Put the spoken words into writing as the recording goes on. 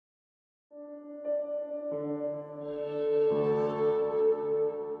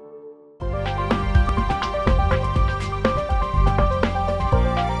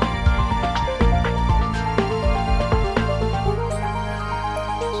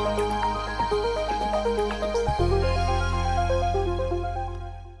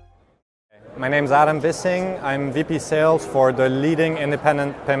My name is Vissing. I'm VP Sales for the leading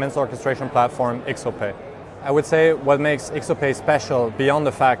independent payments orchestration platform, IXOPAY. I would say what makes IXOPAY special, beyond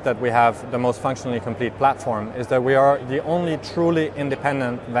the fact that we have the most functionally complete platform, is that we are the only truly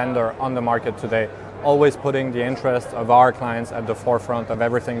independent vendor on the market today, always putting the interest of our clients at the forefront of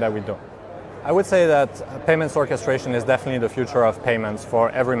everything that we do. I would say that payments orchestration is definitely the future of payments for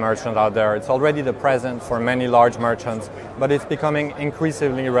every merchant out there. It's already the present for many large merchants, but it's becoming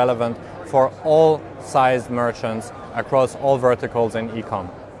increasingly relevant for all sized merchants across all verticals in e-com.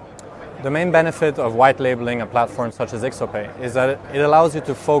 The main benefit of white labeling a platform such as IXOPAY is that it allows you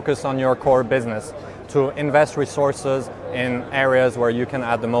to focus on your core business, to invest resources in areas where you can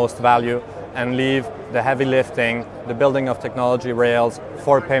add the most value and leave the heavy lifting, the building of technology rails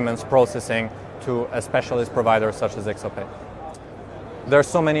for payments processing to a specialist provider such as IXOPAY. There are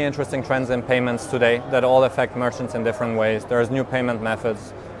so many interesting trends in payments today that all affect merchants in different ways. There's new payment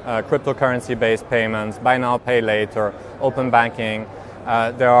methods, cryptocurrency-based payments, buy now, pay later, open banking.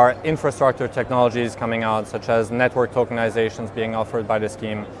 There are infrastructure technologies coming out, such as network tokenizations being offered by the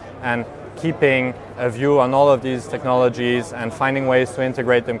scheme. And keeping a view on all of these technologies and finding ways to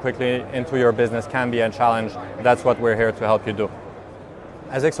integrate them quickly into your business can be a challenge. That's what we're here to help you do.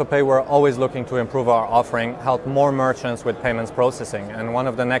 As IXOPAY, we're always looking to improve our offering, help more merchants with payments processing. And one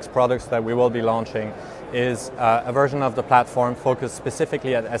of the next products that we will be launching is a version of the platform focused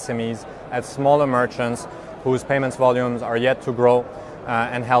specifically at SMEs, at smaller merchants whose payments volumes are yet to grow,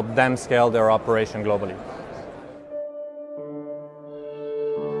 and help them scale their operation globally.